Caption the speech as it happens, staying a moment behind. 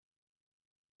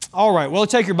All right, well,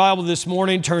 take your Bible this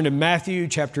morning, turn to Matthew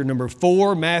chapter number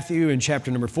 4, Matthew in chapter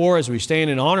number 4 as we stand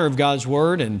in honor of God's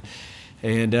Word. And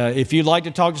if you'd like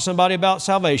to talk to somebody about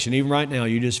salvation, even right now,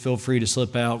 you just feel free to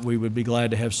slip out. We would be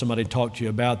glad to have somebody talk to you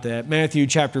about that. Matthew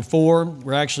chapter 4,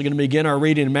 we're actually going to begin our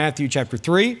reading in Matthew chapter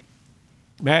 3.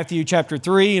 Matthew chapter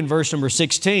 3 and verse number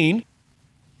 16.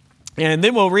 And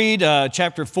then we'll read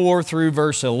chapter 4 through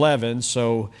verse 11.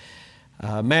 So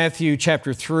Matthew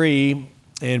chapter 3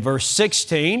 and verse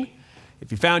 16.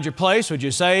 If you found your place, would you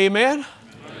say amen?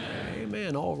 Amen.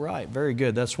 Amen. All right. Very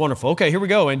good. That's wonderful. Okay, here we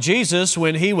go. And Jesus,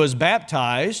 when he was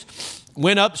baptized,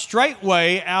 went up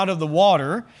straightway out of the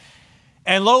water,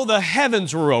 and lo, the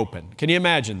heavens were open. Can you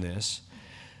imagine this?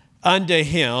 Unto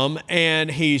him,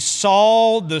 and he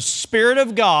saw the Spirit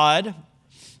of God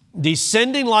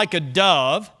descending like a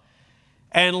dove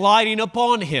and lighting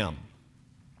upon him.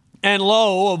 And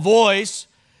lo, a voice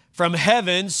from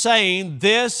heaven saying,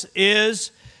 "This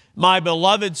is my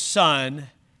beloved Son,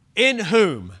 in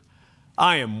whom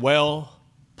I am well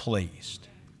pleased."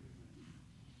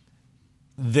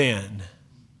 Then,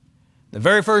 the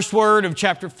very first word of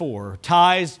chapter 4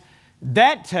 ties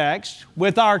that text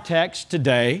with our text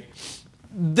today.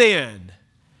 Then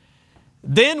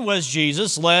was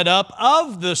Jesus led up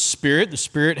of the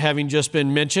Spirit having just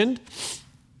been mentioned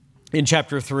in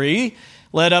chapter 3,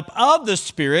 led up of the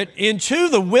Spirit into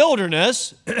the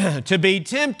wilderness to be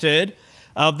tempted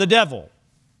of the devil.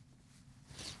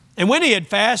 And when he had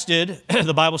fasted,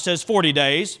 the Bible says 40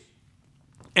 days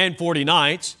and 40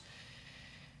 nights,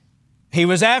 he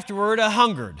was afterward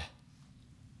a-hungered.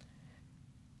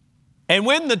 And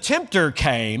when the tempter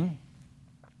came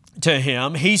to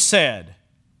him, he said,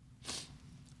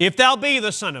 "If thou be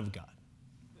the Son of God,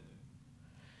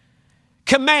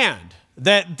 command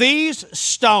that these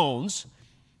stones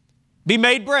be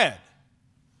made bread."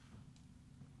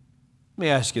 Let me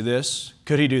ask you this.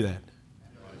 Could he do that?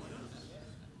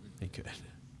 He could.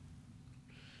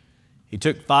 He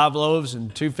took 5 loaves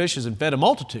and 2 fishes and fed a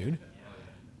multitude.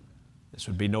 This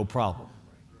would be no problem.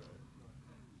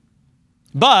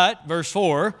 But, verse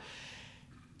 4,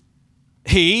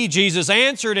 Jesus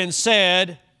answered and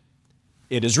said,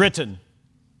 "It is written,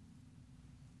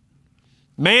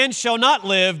 man shall not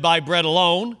live by bread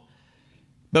alone,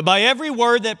 but by every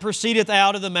word that proceedeth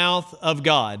out of the mouth of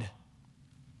God."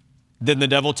 Then the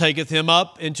devil taketh him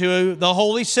up into the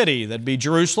holy city, that be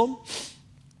Jerusalem,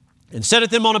 and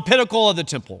setteth him on a pinnacle of the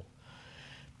temple,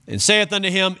 and saith unto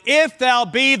him, "If thou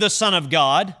be the Son of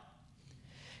God,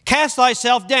 cast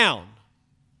thyself down,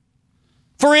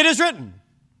 for it is written."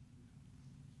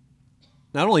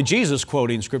 Not only Jesus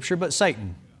quoting Scripture, but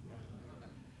Satan.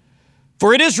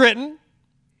 "For it is written,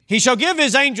 He shall give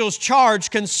His angels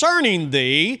charge concerning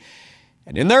thee,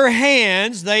 and in their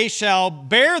hands they shall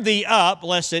bear thee up,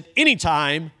 lest at any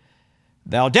time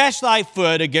thou dash thy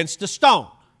foot against a stone."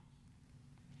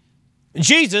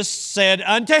 Jesus said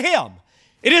unto him,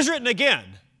 "It is written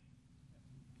again."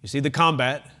 You see the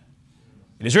combat?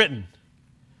 It is written.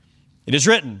 It is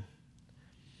written,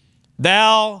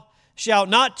 "Thou shalt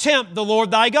not tempt the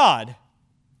Lord thy God."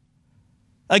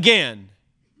 Again,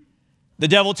 the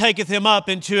devil taketh him up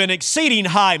into an exceeding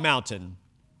high mountain,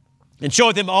 and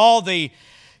showeth him all the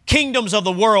kingdoms of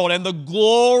the world and the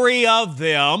glory of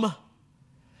them,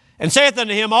 and saith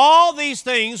unto him, "All these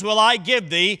things will I give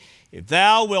thee, if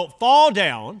thou wilt fall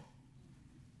down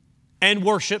and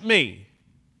worship me."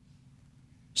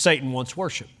 Satan wants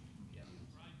worship.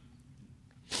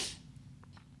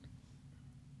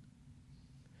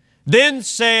 Then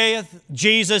saith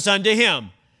Jesus unto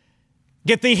him,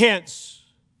 "Get thee hence,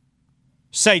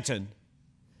 Satan,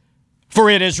 for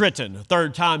it is written." The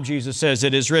third time Jesus says,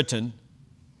 "It is written,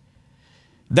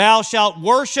 thou shalt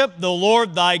worship the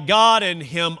Lord thy God, and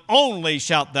Him only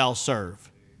shalt thou serve."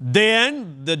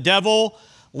 Then the devil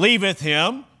leaveth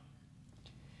him,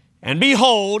 and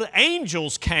behold,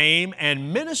 angels came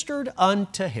and ministered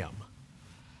unto him.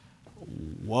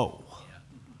 Whoa.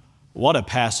 What a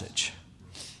passage.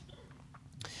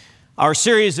 Our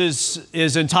series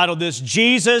is entitled this,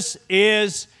 "Jesus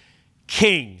is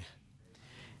King."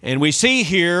 And we see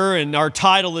here, and our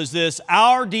title is this,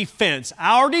 Our Defense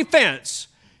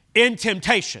in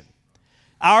Temptation.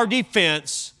 Our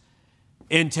Defense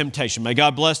in Temptation. May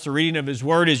God bless the reading of His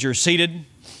Word as you're seated.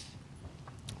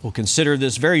 We'll consider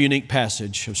this very unique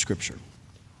passage of Scripture.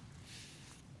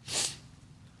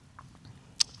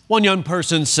 One young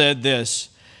person said this,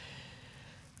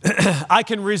 "I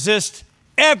can resist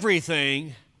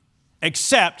everything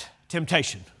except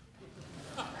temptation."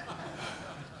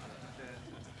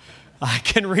 I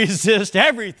can resist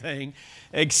everything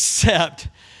except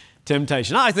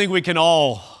temptation. I think we can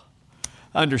all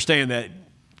understand that,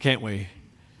 can't we?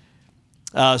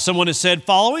 Someone has said,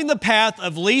 following the path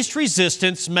of least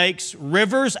resistance makes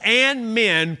rivers and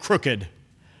men crooked.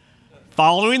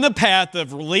 Following the path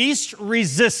of least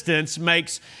resistance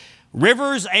makes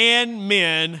rivers and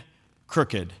men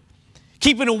crooked.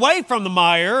 Keeping away from the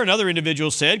mire, another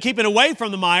individual said, keeping away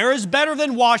from the mire is better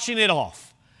than washing it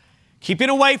off. Keeping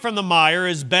away from the mire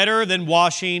is better than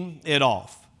washing it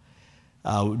off.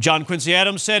 John Quincy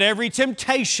Adams said, every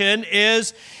temptation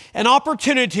is an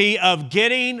opportunity of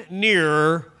getting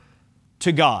nearer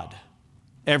to God.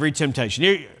 Every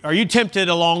temptation. Are you tempted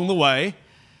along the way?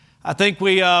 I think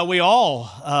we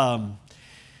all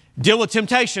deal with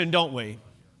temptation, don't we?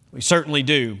 We certainly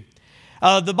do.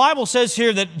 The Bible says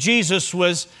here that Jesus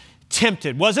was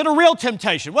tempted. Was it a real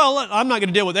temptation? Well, I'm not going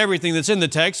to deal with everything that's in the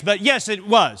text, but yes, it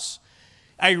was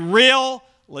a real,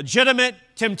 legitimate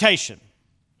temptation.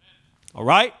 All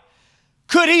right?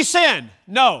 Could he sin?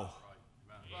 No.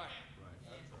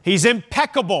 He's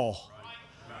impeccable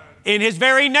in his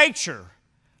very nature.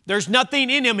 There's nothing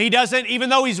in him. He doesn't, even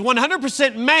though he's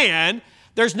 100% man,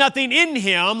 there's nothing in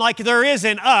him like there is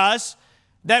in us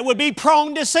that would be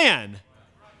prone to sin.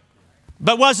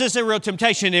 But was this a real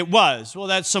temptation? It was. Well,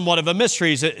 that's somewhat of a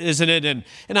mystery, isn't it? And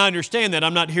I understand that.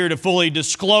 I'm not here to fully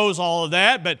disclose all of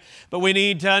that, but we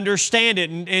need to understand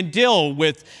it and deal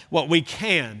with what we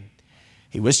can.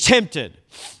 He was tempted.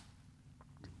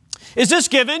 Is this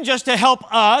given just to help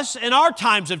us in our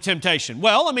times of temptation?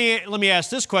 Well, let me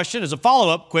ask this question as a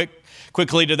follow-up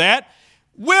quickly to that.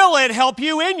 Will it help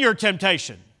you in your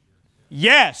temptation?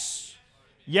 Yes.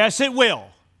 Yes, it will.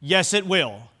 Yes, it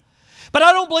will. But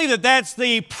I don't believe that that's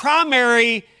the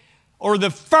primary or the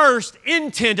first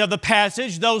intent of the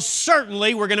passage, though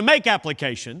certainly we're going to make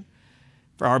application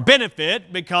for our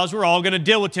benefit because we're all going to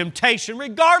deal with temptation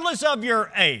regardless of your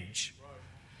age.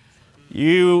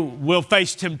 You will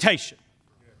face temptation.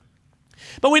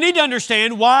 But we need to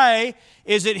understand, why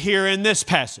is it here in this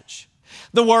passage?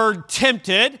 The word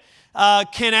tempted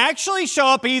can actually show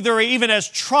up even as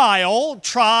trial,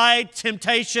 try,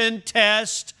 temptation,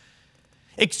 test.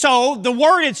 So the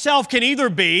word itself can either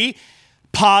be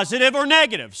positive or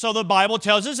negative. So the Bible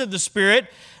tells us that the Spirit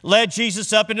led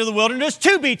Jesus up into the wilderness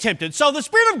to be tempted. So the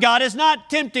Spirit of God is not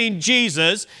tempting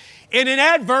Jesus in an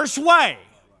adverse way.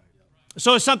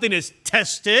 So if something is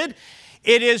tested,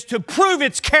 it is to prove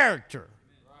its character.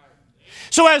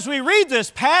 So as we read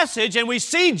this passage and we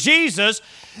see Jesus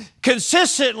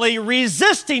consistently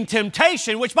resisting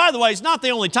temptation, which by the way is not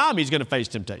the only time he's going to face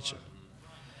temptation,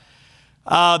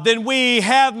 then we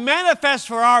have manifest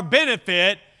for our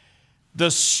benefit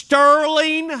the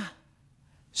sterling,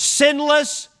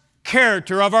 sinless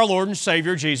character of our Lord and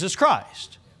Savior Jesus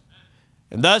Christ.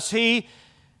 And thus he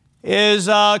is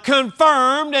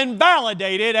confirmed and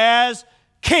validated as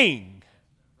King,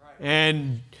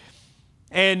 and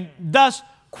thus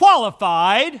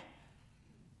qualified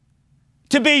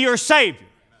to be your Savior.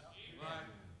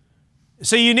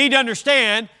 So you need to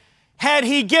understand, had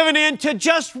he given in to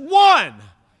just one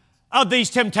of these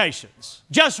temptations,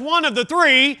 just one of the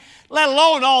three, let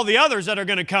alone all the others that are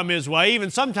going to come his way,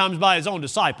 even sometimes by his own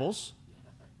disciples,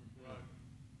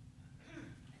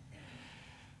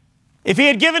 if he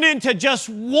had given in to just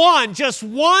one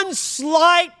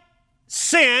slight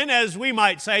sin, as we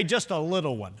might say, just a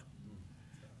little one,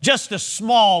 just a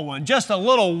small one, just a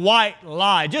little white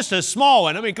lie, just a small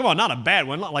one. I mean, come on, not a bad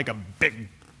one, not like a big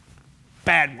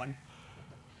bad one,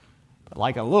 but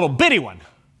like a little bitty one.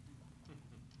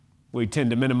 We tend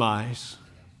to minimize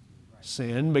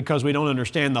sin because we don't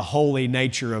understand the holy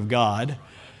nature of God.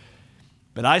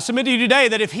 But I submit to you today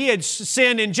that if he had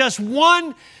sinned in just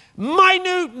one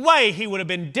minute way, he would have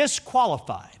been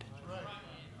disqualified.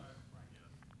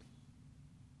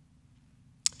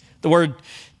 The word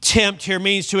tempt here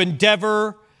means to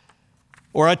endeavor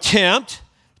or attempt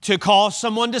to cause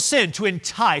someone to sin, to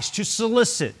entice, to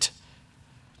solicit.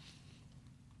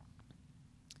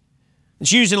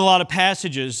 It's used in a lot of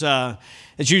passages.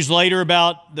 It's used later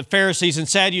about the Pharisees and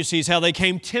Sadducees, how they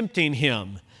came tempting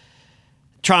him,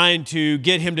 trying to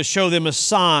get him to show them a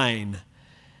sign.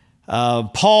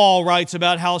 Paul writes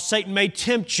about how Satan may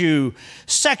tempt you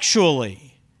sexually.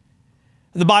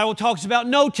 The Bible talks about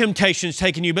no temptations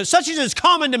taking you, but such as is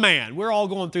common to man. We're all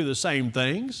going through the same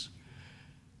things.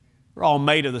 We're all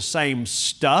made of the same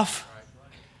stuff.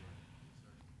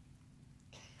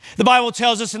 The Bible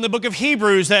tells us in the book of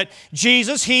Hebrews that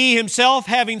Jesus, he himself,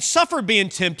 having suffered being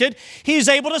tempted, he's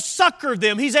able to succor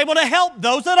them. He's able to help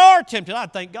those that are tempted. I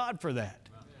thank God for that.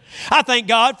 I thank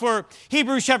God for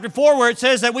Hebrews chapter 4, where it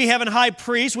says that we have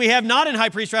not an high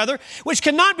priest, which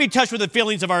cannot be touched with the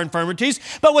feelings of our infirmities,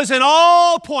 but was in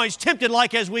all points tempted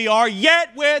like as we are,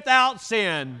 yet without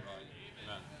sin.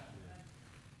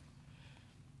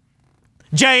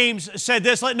 James said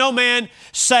this, let no man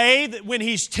say that when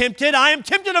he's tempted, I am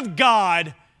tempted of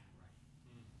God.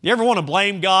 You ever want to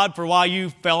blame God for why you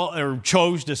fell or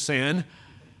chose to sin?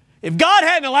 If God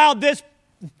hadn't allowed this,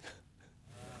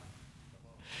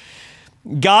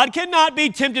 God cannot be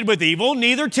tempted with evil,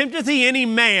 neither tempteth he any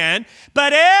man,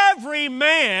 but every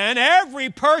man, every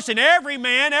person, every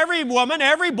man, every woman,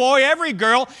 every boy, every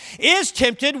girl is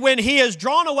tempted when he is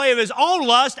drawn away of his own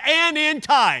lust and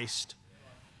enticed.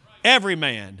 Every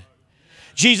man.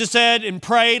 Jesus said and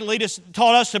prayed,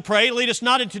 taught us to pray, lead us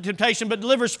not into temptation, but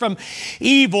deliver us from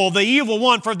evil, the evil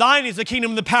one. For thine is the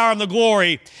kingdom, the power, and the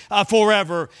glory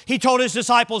forever. He told his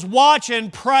disciples, watch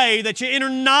and pray that you enter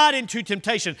not into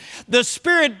temptation. The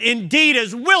spirit indeed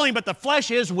is willing, but the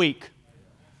flesh is weak.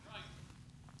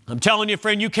 I'm telling you,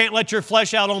 friend, you can't let your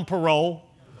flesh out on parole.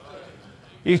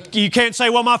 You can't say,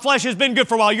 well, my flesh has been good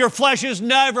for a while. Your flesh is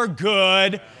never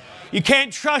good. You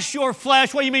can't trust your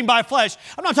flesh. What do you mean by flesh?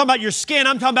 I'm not talking about your skin.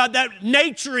 I'm talking about that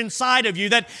nature inside of you,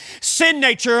 that sin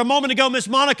nature. A moment ago, Miss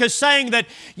Monica saying that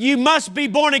you must be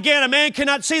born again. A man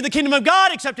cannot see the kingdom of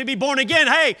God except to be born again.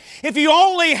 Hey, if you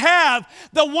only have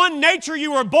the one nature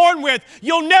you were born with,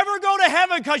 you'll never go to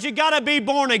heaven because you got to be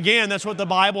born again. That's what the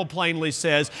Bible plainly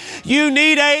says. You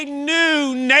need a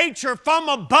new nature from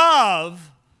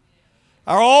above.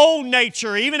 Our old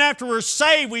nature, even after we're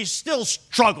saved, we still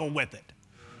struggle with it.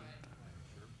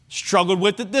 Struggled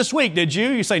with it this week, did you?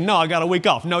 You say, no, I got a week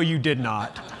off. No, you did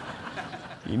not.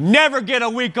 You never get a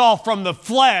week off from the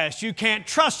flesh. You can't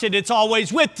trust it. It's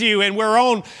always with you, and we're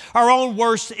our own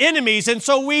worst enemies. And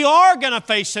so we are going to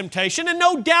face temptation, and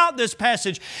no doubt this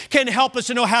passage can help us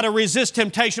to know how to resist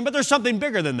temptation, but there's something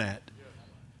bigger than that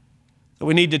that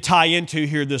we need to tie into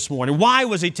here this morning. Why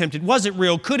was he tempted? Was it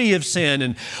real? Could he have sinned?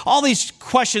 And all these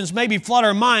questions maybe flood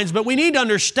our minds, but we need to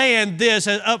understand this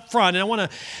up front. And I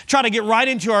want to try to get right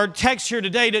into our text here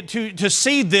today to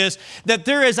see this, that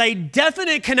there is a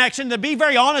definite connection, to be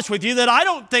very honest with you, that I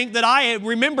don't think that I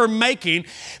remember making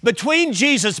between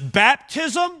Jesus'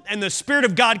 baptism and the Spirit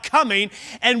of God coming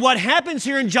and what happens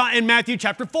here in Matthew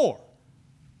chapter 4.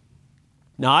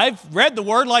 Now, I've read the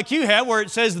word like you have where it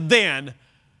says then.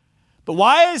 But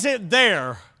why is it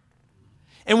there?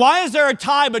 And why is there a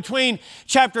tie between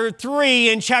chapter 3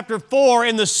 and chapter 4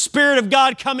 and the Spirit of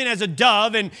God coming as a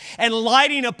dove and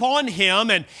lighting upon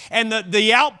him and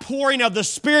the outpouring of the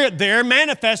Spirit there,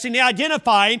 manifesting,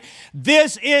 identifying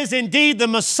this is indeed the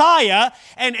Messiah,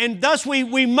 and thus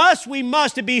we must,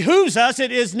 it behooves us,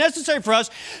 it is necessary for us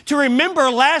to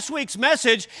remember last week's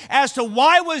message as to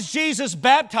why was Jesus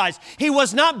baptized. He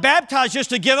was not baptized just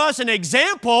to give us an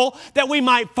example that we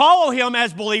might follow him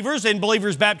as believers in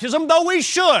believers' baptism, though we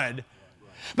should.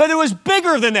 But it was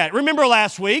bigger than that. Remember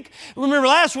last week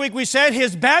we said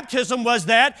his baptism was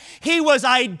that he was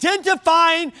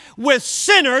identifying with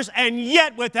sinners and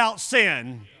yet without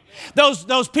sin.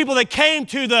 Those people that came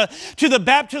to the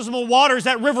baptismal waters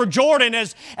at River Jordan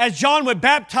as John would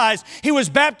baptize, he was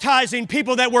baptizing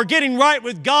people that were getting right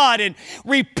with God and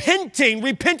repenting.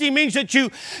 Repenting means that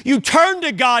you turn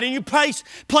to God and you place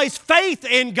faith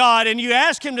in God and you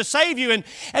ask him to save you.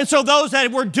 And so those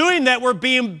that were doing that were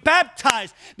being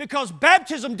baptized, because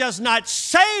baptism does not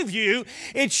save you.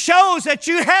 It shows that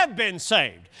you have been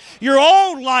saved. Your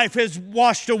old life is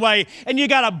washed away and you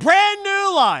got a brand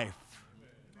new life.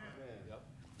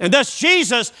 And thus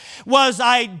Jesus was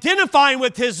identifying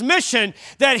with his mission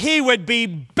that he would be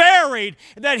buried,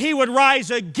 that he would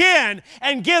rise again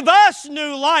and give us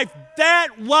new life.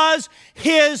 That was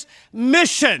his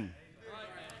mission.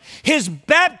 His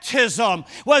baptism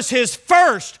was his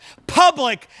first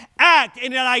public act,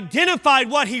 and it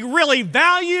identified what he really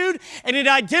valued, and it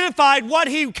identified what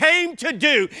he came to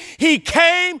do. He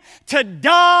came to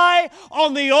die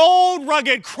on the old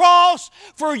rugged cross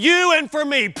for you and for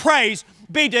me. Praise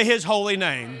be to his holy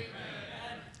name. Amen.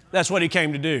 That's what he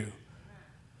came to do.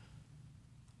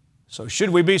 So should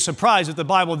we be surprised that the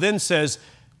Bible then says,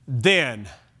 then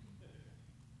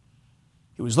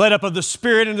he was led up of the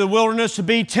Spirit into the wilderness to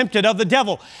be tempted of the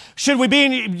devil. Should we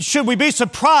be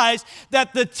surprised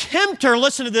that the tempter,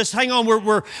 listen to this, hang on,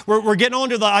 we're getting on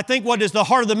to I think what is the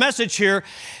heart of the message here.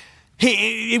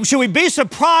 Should we be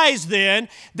surprised then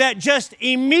that just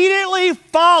immediately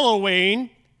following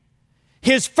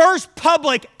his first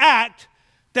public act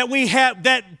that we have,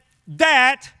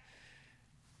 that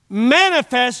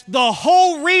manifests the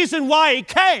whole reason why he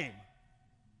came?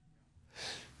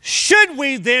 Should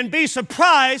we then be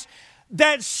surprised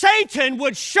that Satan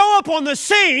would show up on the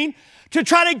scene to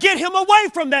try to get him away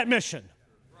from that mission?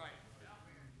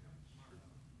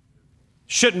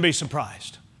 Shouldn't be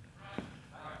surprised.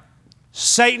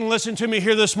 Satan, listen to me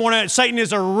here this morning, Satan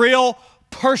is a real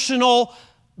personal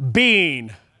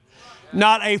being,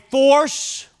 not a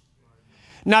force,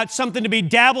 not something to be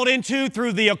dabbled into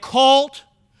through the occult,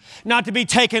 not to be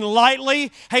taken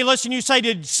lightly. Hey, listen, you say,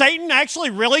 did Satan actually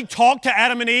really talk to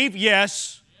Adam and Eve?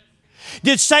 Yes.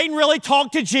 Did Satan really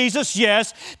talk to Jesus?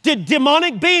 Yes. Did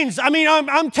demonic beings,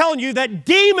 I'm telling you that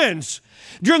demons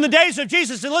during the days of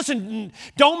Jesus, and listen,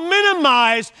 don't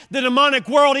minimize the demonic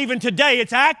world even today.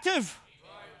 It's active.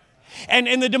 And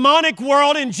in the demonic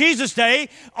world in Jesus' day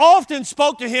often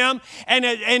spoke to him and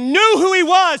knew who he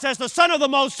was as the Son of the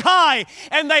Most High.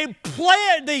 And they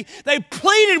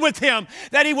pleaded with him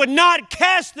that he would not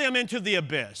cast them into the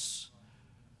abyss.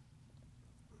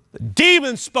 The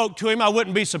demons spoke to him. I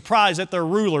wouldn't be surprised that their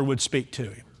ruler would speak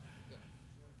to him.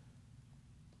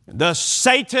 Thus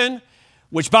Satan,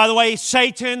 which by the way,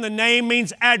 Satan, the name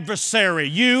means adversary.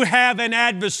 You have an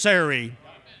adversary.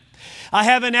 I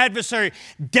have an adversary.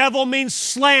 Devil means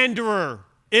slanderer,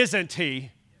 isn't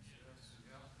he?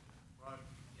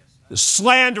 The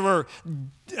slanderer.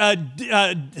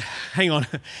 Hang on.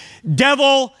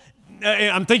 Devil,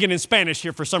 I'm thinking in Spanish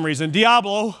here for some reason.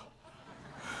 Diablo.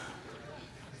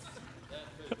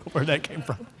 Where that came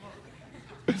from.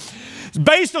 It's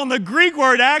based on the Greek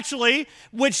word actually,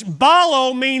 which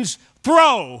balo means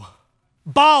throw.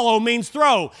 Balo means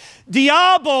throw.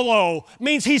 Diabolo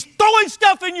means he's throwing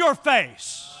stuff in your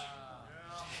face.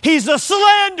 He's a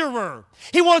slanderer.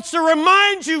 He wants to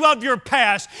remind you of your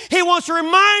past. He wants to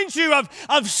remind you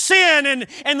of sin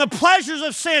and the pleasures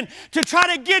of sin to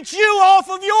try to get you off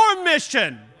of your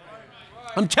mission.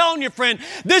 I'm telling you, friend,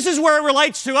 this is where it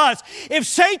relates to us. If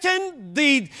Satan,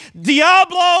 the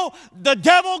Diablo, the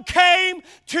devil came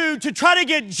to try to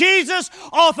get Jesus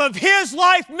off of his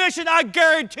life mission, I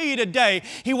guarantee you today,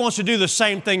 he wants to do the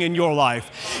same thing in your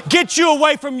life. Get you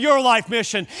away from your life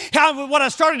mission. What I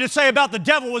started to say about the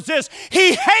devil was this: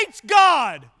 he hates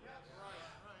God.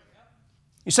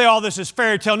 You say, oh, this is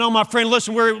fairy tale. No, my friend,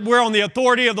 listen, we're on the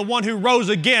authority of the one who rose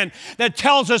again that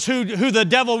tells us who the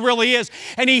devil really is.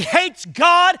 And he hates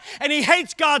God and he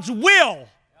hates God's will.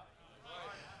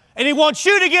 And he wants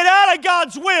you to get out of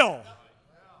God's will.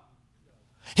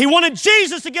 He wanted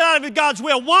Jesus to get out of God's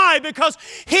will. Why? Because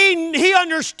he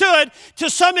understood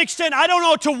to some extent, I don't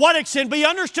know to what extent, but he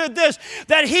understood this,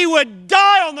 that he would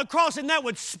die on the cross and that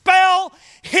would spell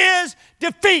his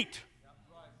defeat.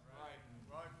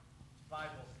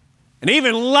 And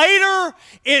even later,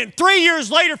 3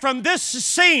 years later from this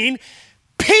scene,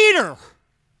 Peter.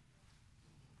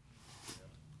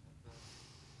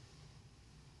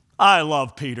 I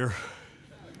love Peter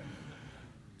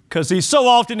because he so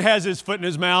often has his foot in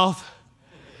his mouth.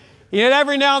 Yet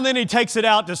every now and then he takes it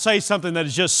out to say something that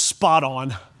is just spot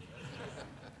on.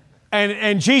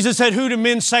 And Jesus said, who do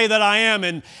men say that I am?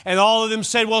 And all of them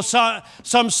said, well,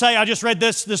 some say, I just read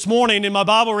this morning in my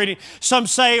Bible reading, some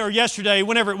say, or yesterday,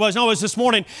 whenever it was, no, it was this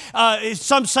morning,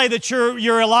 some say that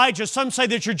you're Elijah, some say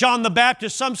that you're John the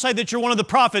Baptist, some say that you're one of the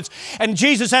prophets. And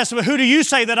Jesus asked them, who do you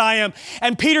say that I am?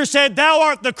 And Peter said, thou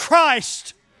art the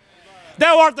Christ.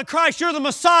 Thou art the Christ, you're the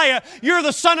Messiah, you're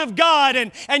the Son of God,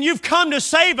 and you've come to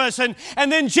save us. And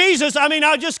then Jesus,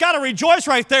 I just got to rejoice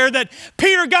right there that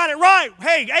Peter got it right.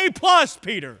 Hey, A+,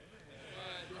 Peter.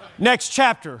 Next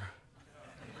chapter.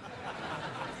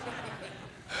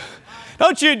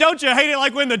 Don't you hate it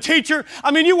like when the teacher,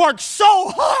 you worked so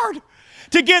hard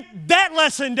to get that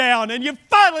lesson down and you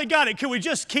finally got it. Can we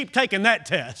just keep taking that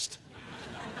test?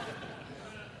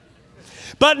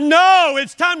 But no,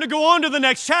 it's time to go on to the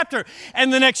next chapter.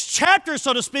 And the next chapter,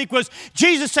 so to speak, was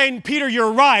Jesus saying, Peter,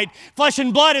 you're right. Flesh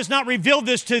and blood has not revealed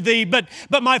this to thee, but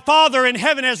my Father in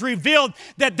heaven has revealed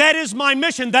that is my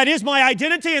mission, that is my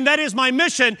identity, and that is my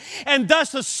mission. And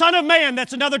thus the Son of Man,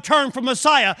 that's another term for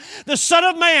Messiah, the Son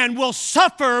of Man will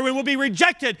suffer and will be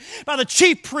rejected by the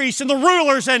chief priests and the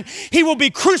rulers, and he will be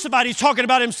crucified. He's talking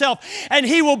about himself. And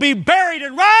he will be buried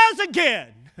and rise again.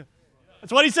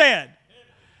 That's what he said.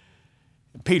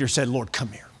 Peter said, Lord, come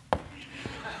here.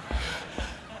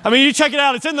 You check it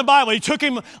out. It's in the Bible. He took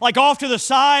him off to the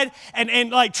side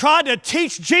and tried to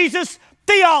teach Jesus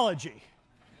theology.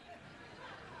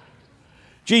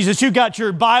 Jesus, you got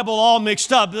your Bible all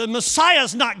mixed up. The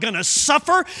Messiah's not going to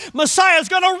suffer. Messiah's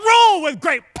going to rule with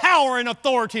great power and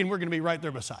authority, and we're going to be right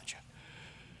there beside you.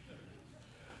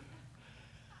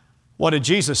 What did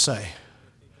Jesus say?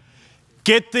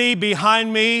 Get thee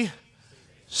behind me,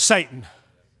 Satan.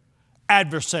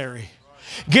 Adversary.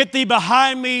 Get thee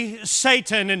behind me,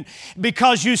 Satan, and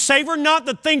because you savor not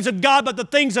the things of God, but the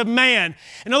things of man.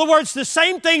 In other words, the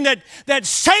same thing that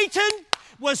Satan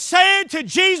was saying to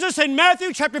Jesus in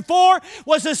Matthew chapter 4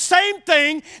 was the same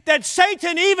thing that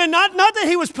Satan, even not that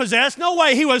he was possessed, no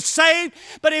way, he was saved,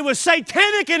 but it was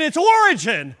satanic in its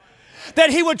origin. that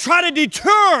he would try to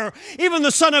deter even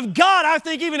the Son of God, I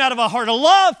think even out of a heart of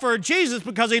love for Jesus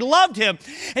because he loved him.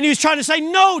 And he was trying to say,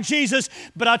 no, Jesus.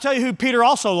 But I'll tell you who Peter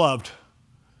also loved.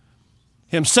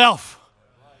 Himself.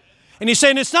 And he's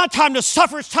saying it's not time to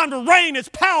suffer, it's time to reign, it's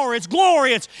power, it's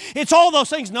glory, it's all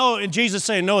those things. No, and Jesus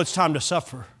saying, no, it's time to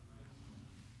suffer.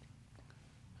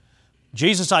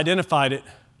 Jesus identified it.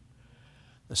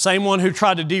 The same one who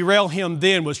tried to derail him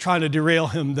then was trying to derail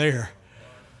him there.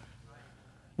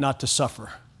 Not to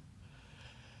suffer,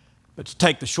 but to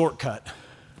take the shortcut.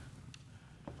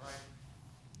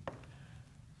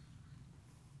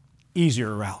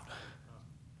 Easier route.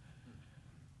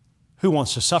 Who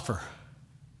wants to suffer?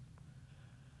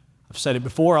 I've said it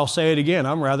before, I'll say it again.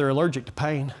 I'm rather allergic to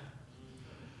pain.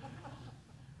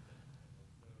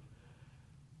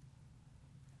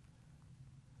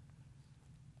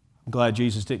 I'm glad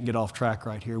Jesus didn't get off track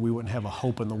right here. We wouldn't have a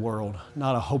hope in the world.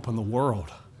 Not a hope in the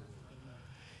world.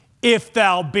 If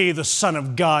thou be the Son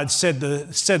of God, said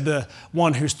the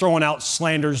one who's throwing out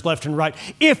slanders left and right.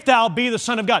 If thou be the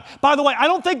Son of God. By the way, I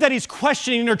don't think that he's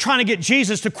questioning or trying to get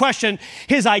Jesus to question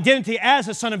his identity as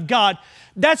the Son of God.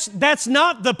 That's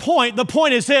not the point. The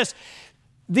point is this.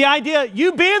 The idea,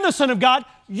 you being the Son of God,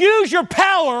 use your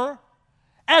power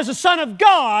as a Son of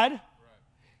God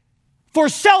for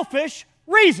selfish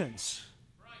reasons.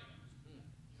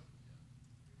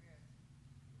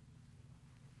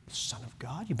 Son of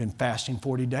God, you've been fasting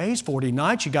 40 days, 40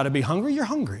 nights, you got to be hungry, you're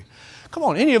hungry. Come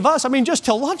on, any of us, just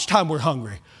till lunchtime we're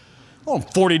hungry. Oh,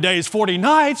 40 days, 40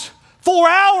 nights, 4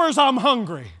 hours I'm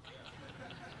hungry.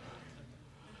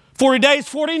 40 days,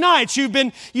 40 nights. You've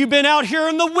been out here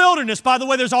in the wilderness. By the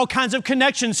way, there's all kinds of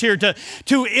connections here to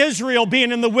Israel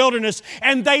being in the wilderness.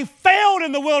 And they failed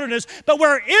in the wilderness. But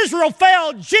where Israel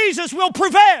failed, Jesus will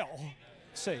prevail.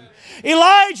 See,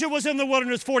 Elijah was in the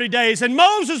wilderness 40 days. And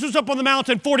Moses was up on the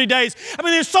mountain 40 days.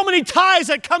 There's so many ties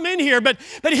that come in here. But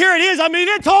here it is.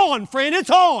 It's on, friend.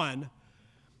 It's on.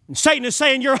 And Satan is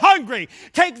saying, you're hungry.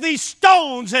 Take these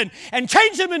stones and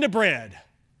change them into bread.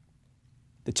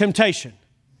 The temptation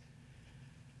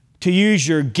to use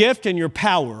your gift and your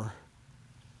power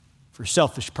for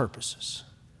selfish purposes.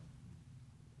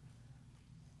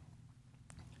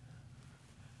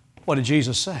 What did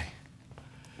Jesus say?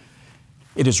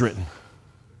 It is written.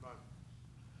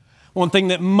 One thing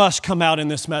that must come out in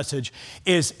this message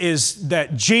is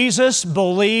that Jesus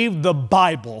believed the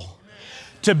Bible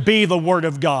to be the Word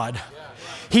of God.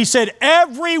 He said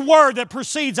every word that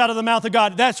proceeds out of the mouth of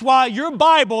God. That's why your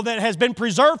Bible that has been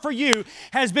preserved for you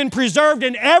has been preserved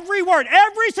in every word.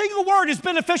 Every single word is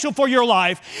beneficial for your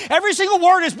life. Every single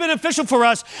word is beneficial for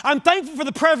us. I'm thankful for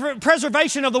the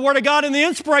preservation of the Word of God and the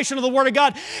inspiration of the Word of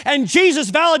God. And Jesus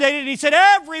validated it. He said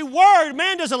every word,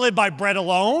 man doesn't live by bread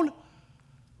alone. In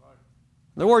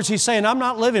other words, he's saying, I'm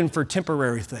not living for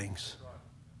temporary things.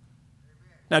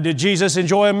 Now, did Jesus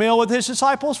enjoy a meal with his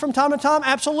disciples from time to time?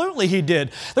 Absolutely he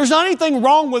did. There's not anything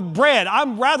wrong with bread.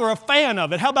 I'm rather a fan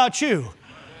of it. How about you?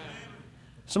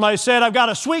 Somebody said, I've got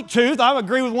a sweet tooth. I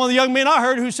agree with one of the young men I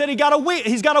heard who said he's got a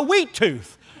wheat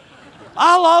tooth.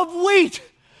 I love wheat.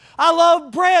 I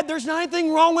love bread. There's not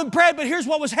anything wrong with bread, but here's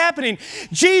what was happening.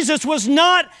 Jesus was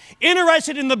not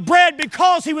interested in the bread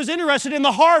because he was interested in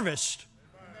the harvest.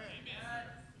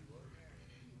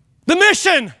 The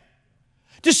mission.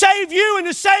 To save you and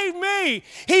to save me.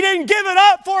 He didn't give it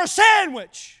up for a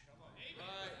sandwich.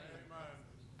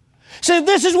 So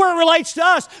this is where it relates to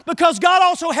us, because God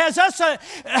also has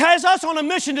us on a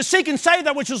mission to seek and save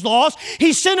that which is lost.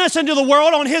 He sent us into the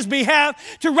world on His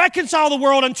behalf to reconcile the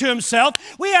world unto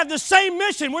Himself. We have the same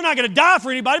mission. We're not going to die for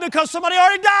anybody because somebody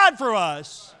already died for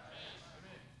us.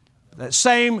 That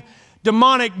same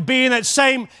demonic being, that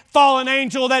same fallen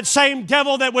angel, that same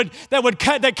devil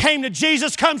that came to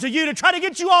Jesus comes to you to try to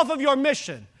get you off of your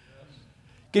mission.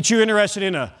 Get you interested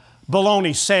in a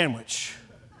bologna sandwich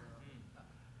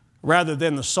rather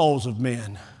than the souls of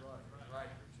men.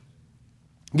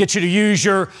 Get you to use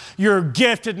your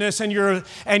giftedness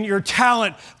and your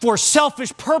talent for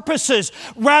selfish purposes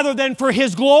rather than for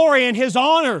His glory and His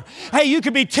honor. Hey, you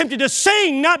could be tempted to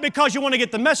sing not because you want to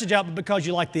get the message out, but because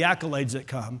you like the accolades that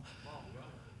come.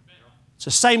 It's the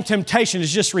same temptation,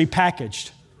 it's just repackaged.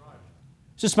 It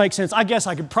just makes sense. I guess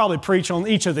I could probably preach on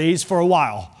each of these for a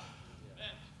while.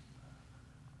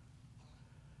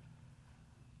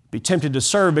 Be tempted to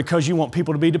serve because you want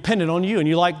people to be dependent on you and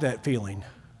you like that feeling.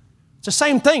 It's the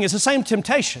same thing. It's the same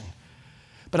temptation.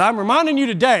 But I'm reminding you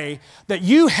today that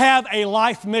you have a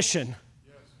life mission.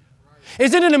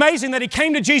 Isn't it amazing that He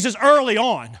came to Jesus early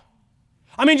on?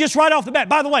 Just right off the bat.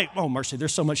 By the way, oh mercy,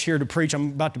 there's so much here to preach. I'm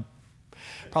about to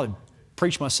probably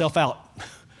preach myself out.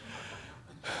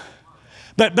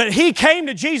 But he came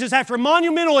to Jesus after a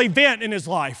monumental event in his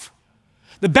life,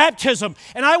 the baptism.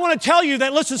 And I want to tell you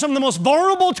that, listen, some of the most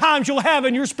vulnerable times you'll have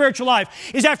in your spiritual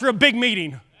life is after a big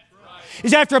meeting,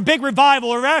 is after a big revival,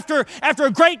 or after a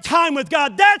great time with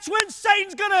God. That's when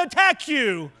Satan's going to attack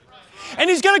you. And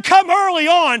he's going to come early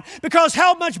on, because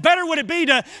how much better would it be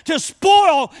to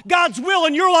spoil God's will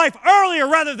in your life earlier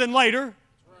rather than later?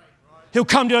 He'll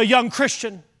come to a young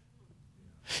Christian.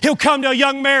 He'll come to a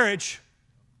young marriage,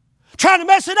 trying to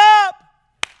mess it up.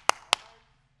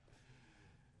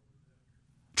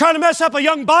 Trying to mess up a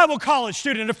young Bible college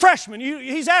student, a freshman.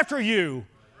 He's after you.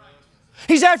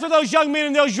 He's after those young men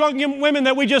and those young women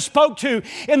that we just spoke to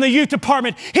in the youth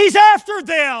department. He's after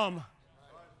them.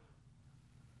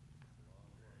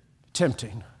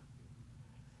 Tempting.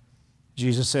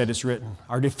 Jesus said, it's written.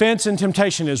 Our defense in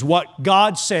temptation is what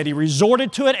God said. He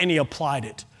resorted to it and he applied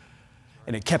it.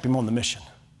 And it kept him on the mission.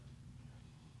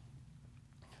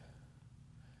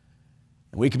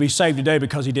 And we can be saved today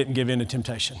because he didn't give in to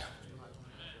temptation.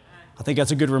 I think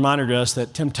that's a good reminder to us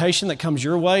that temptation that comes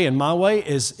your way and my way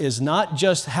is not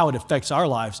just how it affects our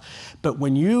lives, but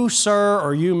when you, sir,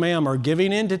 or you, ma'am, are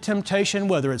giving in to temptation,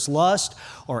 whether it's lust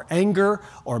or anger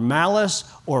or malice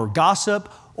or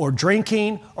gossip or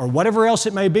drinking or whatever else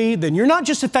it may be, then you're not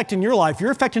just affecting your life, you're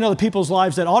affecting other people's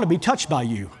lives that ought to be touched by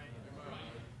you.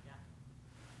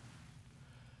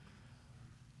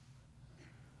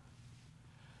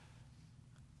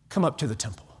 Come up to the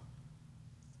temple.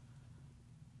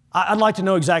 I'd like to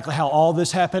know exactly how all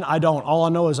this happened. I don't. All I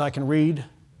know is I can read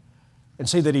and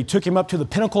see that he took him up to the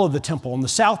pinnacle of the temple. On the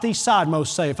southeast side,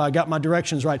 most say, if I got my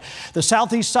directions right, the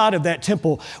southeast side of that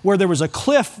temple, where there was a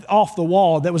cliff off the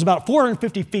wall that was about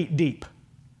 450 feet deep,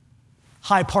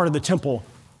 high part of the temple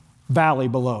valley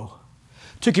below.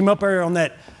 Took him up there on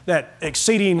that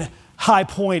exceeding high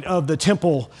point of the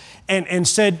temple and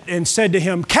said to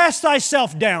him, cast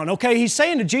thyself down. Okay, he's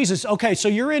saying to Jesus, okay, so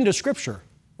you're into Scripture,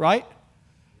 right?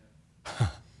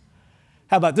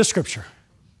 How about this Scripture?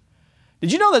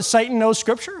 Did you know that Satan knows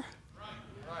Scripture?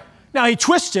 Now, he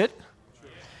twists it.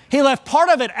 He left part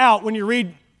of it out when you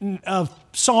read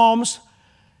Psalms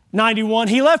 91.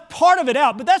 He left part of it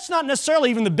out, but that's not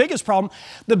necessarily even the biggest problem.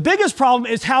 The biggest problem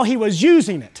is how he was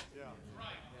using it.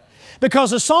 Because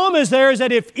the psalm is there is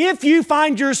that if you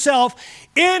find yourself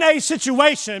in a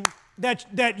situation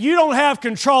that you don't have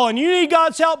control and you need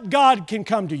God's help, God can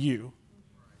come to you.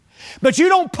 But you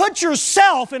don't put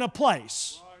yourself in a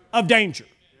place of danger.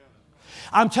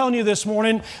 I'm telling you this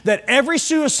morning that every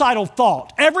suicidal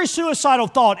thought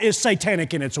is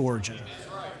satanic in its origin.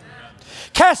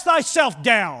 Cast thyself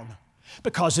down,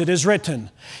 because it is written,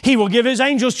 he will give his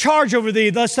angels charge over thee,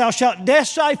 thus thou shalt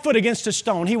dash thy foot against a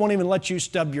stone. He won't even let you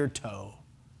stub your toe.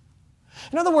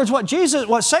 In other words, what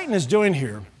Satan is doing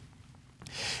here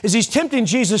is he's tempting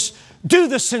Jesus, do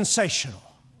the sensational.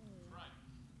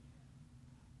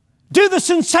 Do the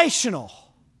sensational.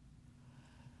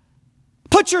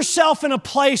 Put yourself in a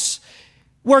place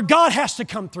where God has to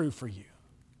come through for you.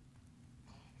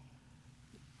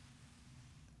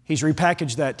 He's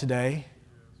repackaged that today.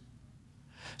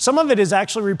 Some of it is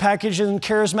actually repackaged in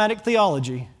charismatic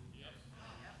theology.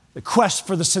 The quest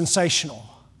for the sensational.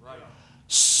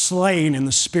 Slaying in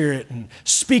the Spirit and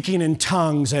speaking in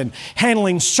tongues and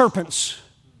handling serpents.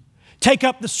 Take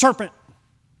up the serpent.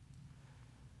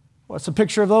 What's the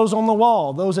picture of those on the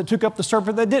wall? Those that took up the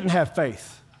serpent that didn't have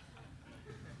faith.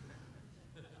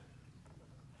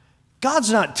 God's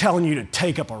not telling you to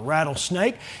take up a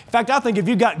rattlesnake. In fact, I think if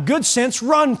you got good sense,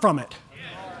 run from it.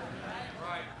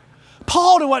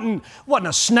 Paul wasn't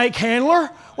a snake handler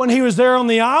when he was there on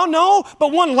the isle, no,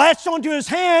 but one latched onto his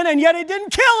hand and yet it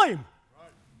didn't kill him.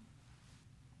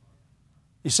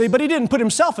 You see, but he didn't put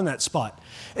himself in that spot.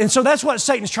 And so that's what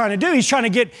Satan's trying to do. He's trying to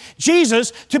get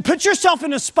Jesus to put yourself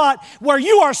in a spot where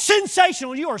you are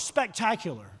sensational, you are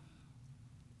spectacular.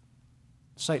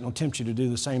 Satan will tempt you to do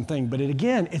the same thing, but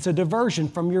again, it's a diversion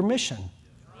from your mission.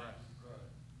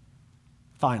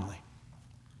 Finally,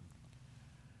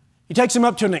 he takes him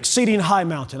up to an exceeding high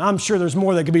mountain. I'm sure there's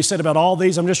more that could be said about all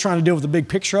these. I'm just trying to deal with the big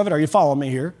picture of it. Are you following me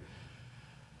here?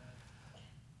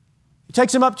 He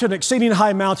takes him up to an exceeding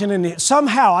high mountain, and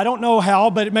somehow, I don't know how,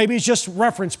 but maybe it's just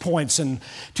reference points and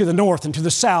to the north and to the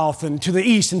south and to the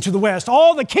east and to the west,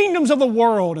 all the kingdoms of the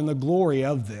world and the glory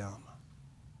of them.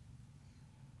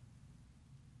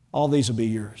 All these will be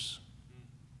yours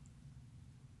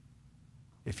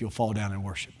if you'll fall down and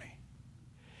worship me.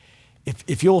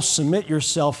 If you'll submit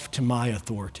yourself to my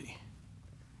authority.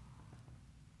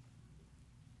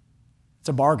 It's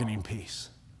a bargaining piece.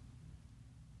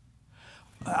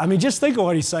 I mean, just think of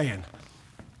what he's saying.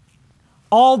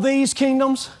 All these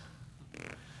kingdoms,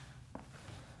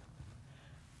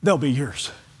 they'll be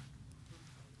yours.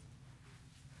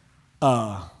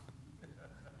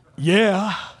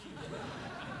 Yeah.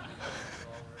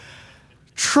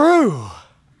 True.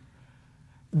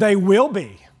 They will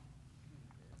be.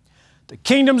 The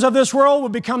kingdoms of this world will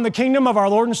become the kingdom of our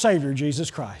Lord and Savior,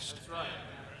 Jesus Christ. That's right.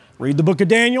 Read the book of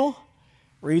Daniel.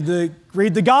 Read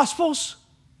the Gospels.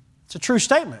 It's a true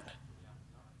statement.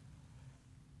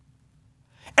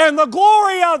 And the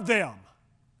glory of them.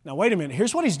 Now, wait a minute.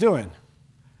 Here's what he's doing.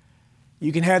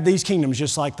 You can have these kingdoms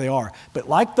just like they are. But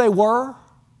like they were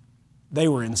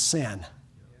in sin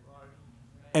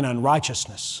and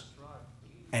unrighteousness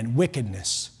and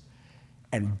wickedness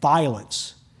and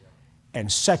violence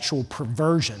and sexual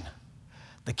perversion.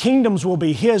 The kingdoms will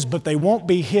be His, but they won't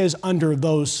be His under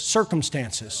those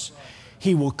circumstances.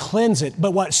 He will cleanse it.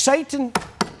 But what Satan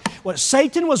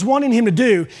was wanting him to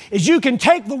do is you can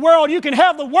take the world, you can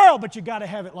have the world, but you got to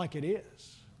have it like it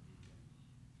is.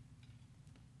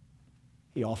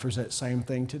 He offers that same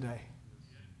thing today.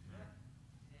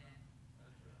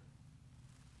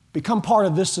 Become part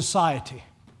of this society,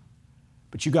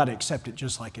 but you got to accept it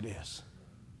just like it is.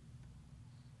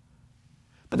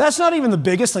 But that's not even the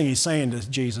biggest thing he's saying to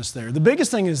Jesus there. The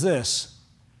biggest thing is this: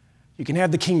 you can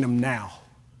have the kingdom now.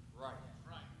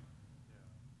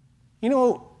 You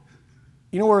know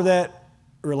where that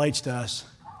relates to us?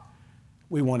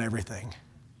 We want everything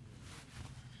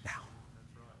now.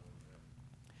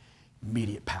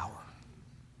 Immediate power.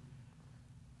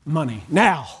 Money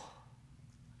now.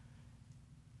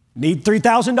 Need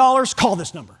 $3,000? Call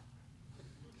this number.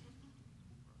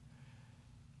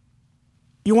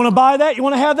 You want to buy that? You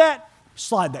want to have that?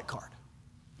 Slide that card.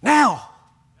 Now.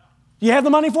 Do you have the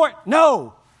money for it?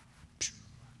 No.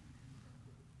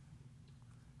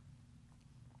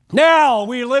 Now.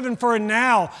 We're living for a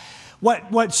now.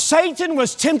 What Satan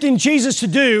was tempting Jesus to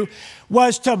do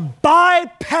was to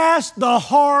bypass the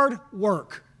hard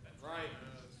work. That's right.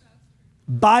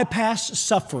 Bypass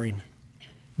suffering.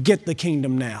 Get the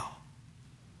kingdom now.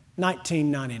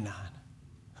 $19.99.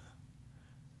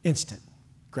 Instant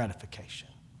gratification.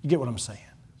 You get what I'm saying?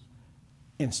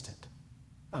 Instant.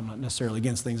 I'm not necessarily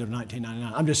against things that are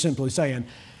 $19.99. I'm just simply saying,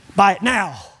 buy it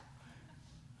now.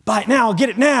 Buy it now. Get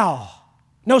it now.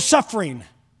 No suffering.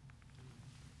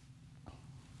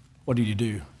 What did he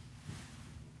do?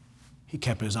 He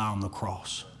kept his eye on the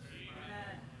cross.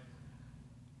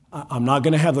 I'm not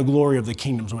going to have the glory of the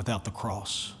kingdoms without the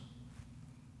cross.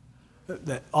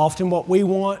 That often what we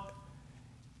want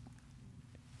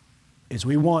is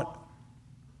we want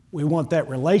that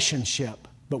relationship,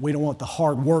 but we don't want the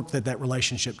hard work that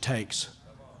relationship takes.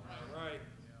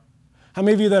 How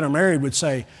many of you that are married would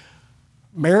say,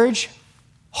 marriage,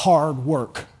 hard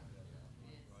work?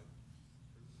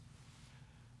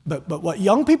 But what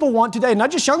young people want today,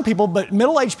 not just young people, but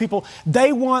middle-aged people,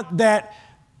 they want that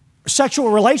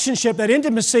sexual relationship, that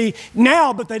intimacy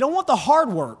now, but they don't want the hard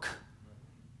work.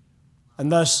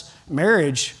 And thus,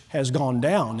 marriage has gone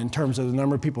down in terms of the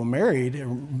number of people married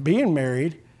and being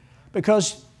married,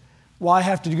 because why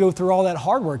have to go through all that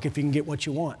hard work if you can get what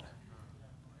you want?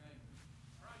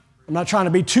 I'm not trying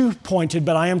to be too pointed,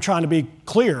 but I am trying to be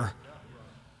clear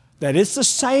that it's the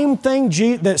same thing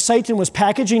that Satan was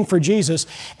packaging for Jesus.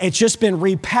 It's just been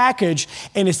repackaged,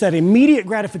 and it's that immediate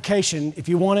gratification. If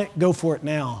you want it, go for it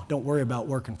now. Don't worry about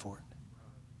working for it.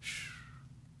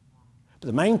 But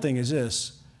the main thing is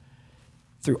this: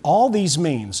 through all these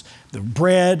means, the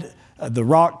bread, the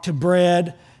rock to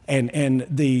bread, and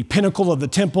the pinnacle of the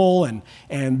temple,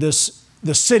 and the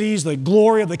cities, the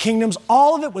glory of the kingdoms,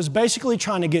 all of it was basically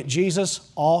trying to get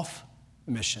Jesus off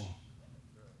mission.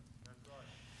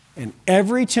 And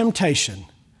every temptation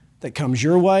that comes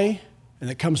your way and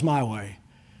that comes my way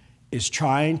is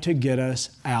trying to get us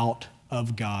out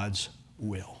of God's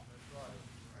will.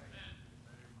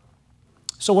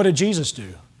 So what did Jesus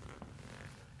do?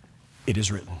 It is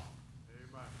written.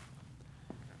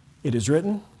 It is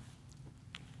written.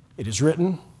 It is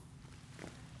written.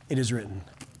 It is written.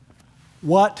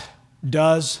 What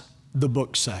does the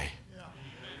book say?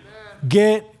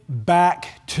 Get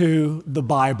back to the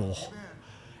Bible.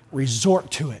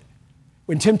 Resort to it.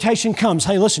 When temptation comes,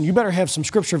 hey, listen, you better have some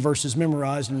scripture verses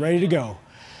memorized and ready to go.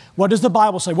 What does the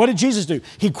Bible say? What did Jesus do?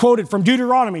 He quoted from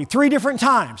Deuteronomy 3 different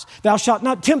times. Thou shalt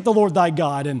not tempt the Lord thy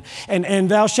God, and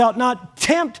thou shalt not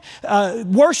tempt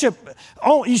worship.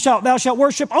 Thou shalt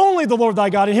worship only the Lord thy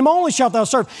God, and Him only shalt thou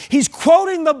serve. He's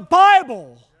quoting the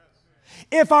Bible.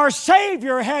 If our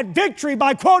Savior had victory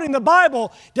by quoting the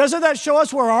Bible, doesn't that show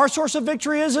us where our source of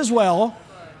victory is as well?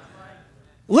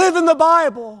 Live in the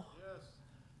Bible.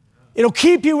 It'll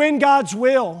keep you in God's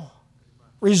will.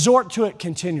 Resort to it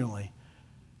continually.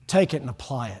 Take it and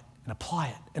apply it, and apply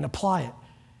it, and apply it.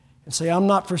 and say, I'm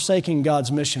not forsaking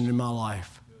God's mission in my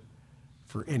life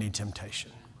for any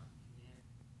temptation.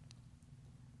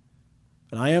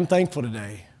 And I am thankful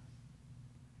today.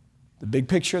 The big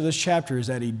picture of this chapter is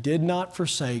that he did not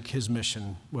forsake his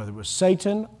mission, whether it was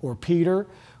Satan or Peter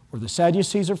or the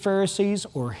Sadducees or Pharisees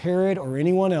or Herod or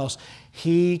anyone else.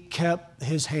 He kept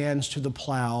his hands to the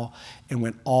plow and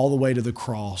went all the way to the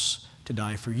cross to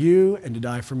die for you and to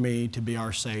die for me, to be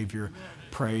our Savior.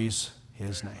 Praise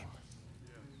his name.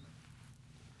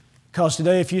 Because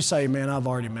today, if you say, man, I've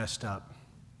already messed up,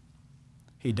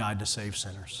 he died to save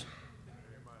sinners.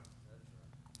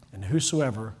 And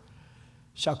whosoever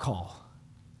shall call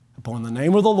upon the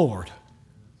name of the Lord,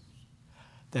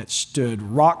 that stood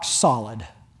rock solid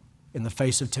in the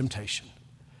face of temptation,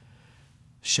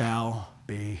 shall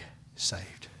be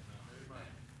saved.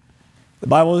 The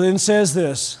Bible then says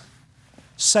this,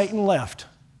 Satan left.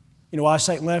 You know why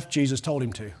Satan left? Jesus told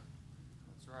him to.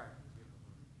 That's right.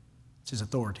 It's his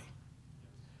authority.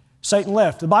 Satan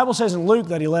left. The Bible says in Luke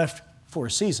that he left for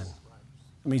a season.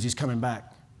 That means he's coming back.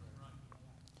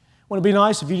 Wouldn't it be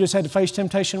nice if you just had to face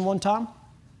temptation one time?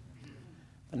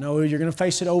 I know you're going to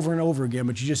face it over and over again,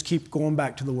 but you just keep going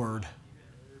back to the Word.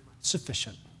 It's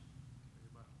sufficient.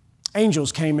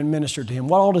 Angels came and ministered to him.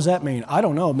 What all does that mean? I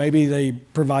don't know. Maybe they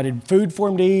provided food for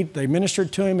him to eat. They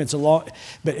ministered to him. It's a lot.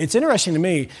 But it's interesting to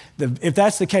me, if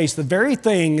that's the case, the very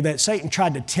thing that Satan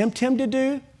tried to tempt him to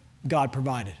do, God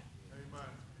provided. Amen.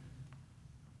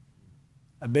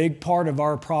 A big part of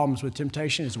our problems with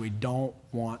temptation is we don't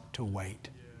want to wait.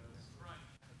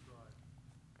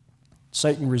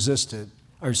 Satan resisted,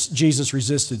 or Jesus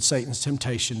resisted Satan's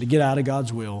temptation to get out of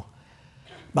God's will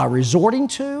by resorting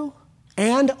to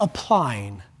and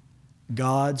applying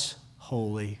God's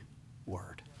holy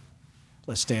word.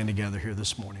 Let's stand together here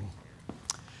this morning.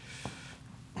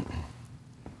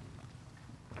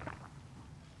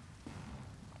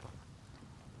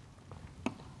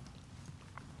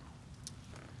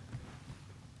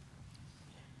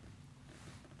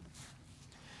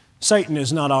 Satan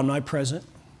is not omnipresent.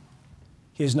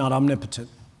 He is not omnipotent.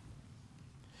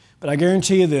 But I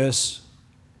guarantee you this,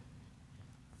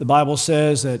 the Bible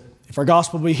says that if our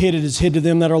gospel be hid, it is hid to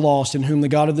them that are lost, in whom the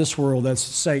God of this world, that's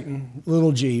Satan,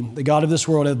 little g, the God of this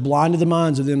world hath blinded the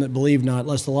minds of them that believe not,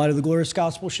 lest the light of the glorious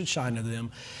gospel should shine to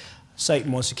them.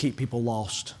 Satan wants to keep people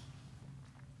lost.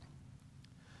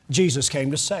 Jesus came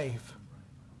to save.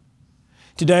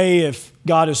 Today, if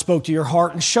God has spoke to your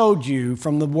heart and showed you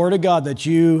from the Word of God that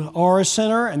you are a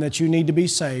sinner and that you need to be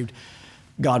saved,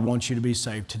 God wants you to be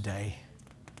saved today.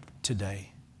 Today.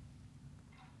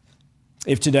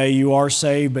 If today you are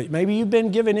saved, but maybe you've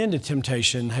been given into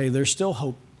temptation, hey, there's still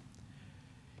hope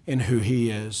in who He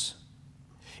is.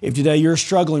 If today you're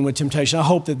struggling with temptation, I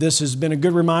hope that this has been a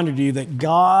good reminder to you that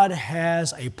God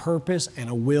has a purpose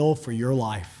and a will for your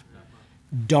life.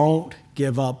 Don't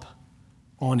give up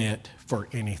on it for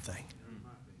anything.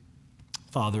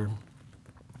 Father,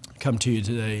 I come to you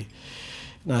today,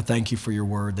 and I thank you for your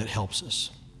word that helps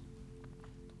us.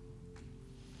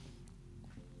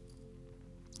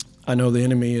 I know the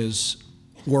enemy is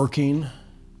working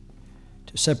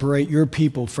to separate your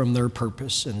people from their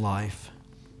purpose in life.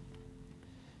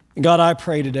 And God, I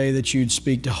pray today that you'd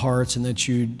speak to hearts and that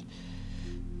you'd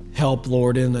help,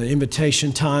 Lord, in the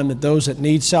invitation time, that those that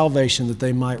need salvation, that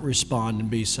they might respond and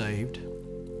be saved.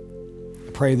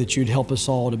 I pray that you'd help us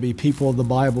all to be people of the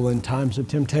Bible in times of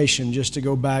temptation, just to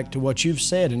go back to what you've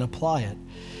said and apply it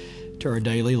to our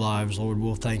daily lives. Lord,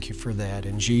 we'll thank you for that.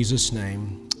 In Jesus'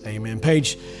 name, amen.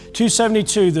 Page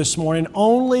 272 this morning,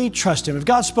 only trust Him. If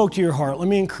God spoke to your heart, let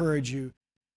me encourage you.